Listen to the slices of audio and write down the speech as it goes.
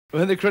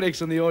When the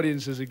critics and the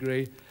audiences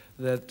agree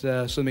that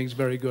something's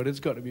very good, it's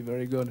got to be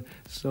very good.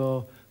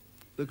 So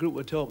the group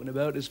we're talking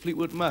about is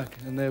Fleetwood Mac,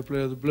 and they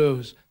play the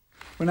blues.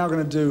 We're now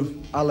going to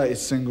do our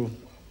latest single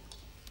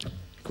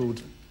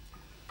called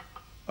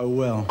Oh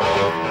Well.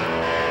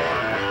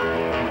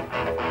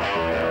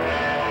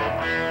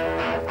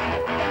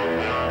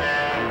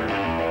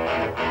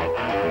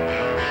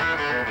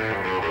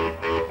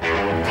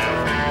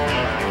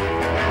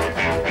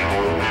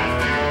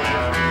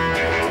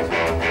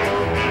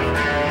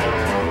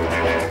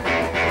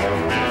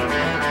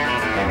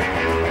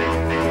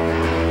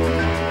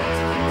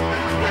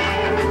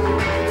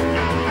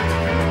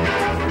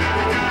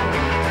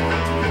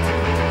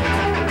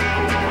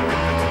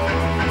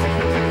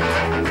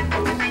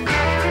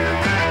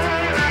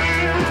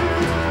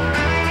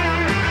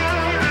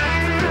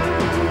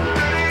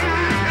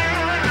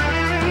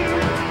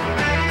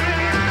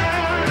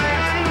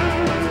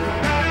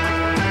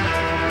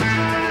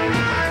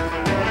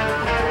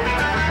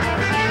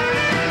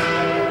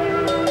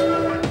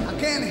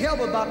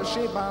 About the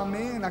shape I'm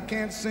in, I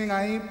can't sing,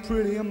 I ain't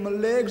pretty, and my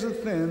legs are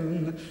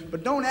thin.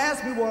 But don't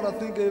ask me what I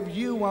think of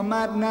you, I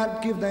might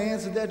not give the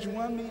answer that you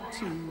want me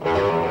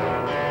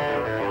to.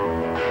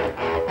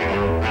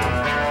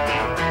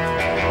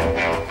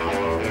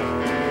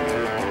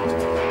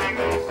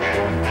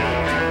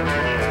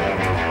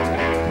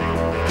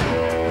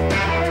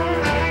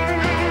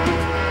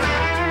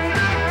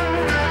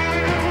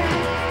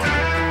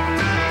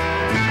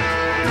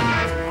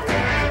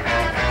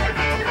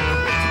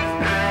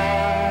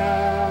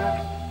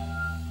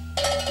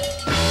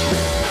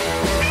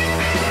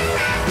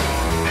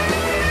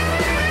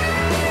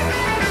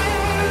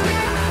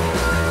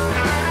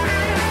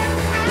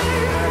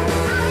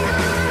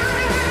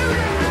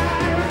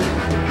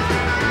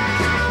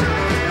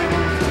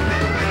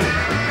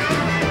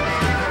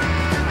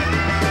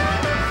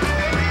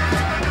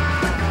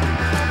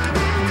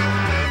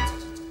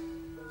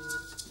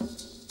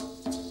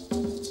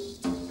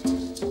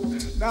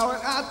 Now when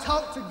I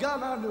talked to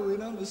God, I knew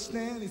he'd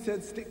understand. He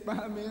said, stick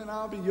by me and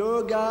I'll be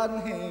your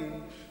guiding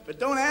hand. But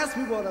don't ask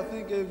me what I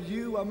think of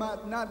you, I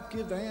might not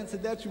give the answer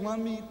that you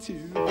want me to.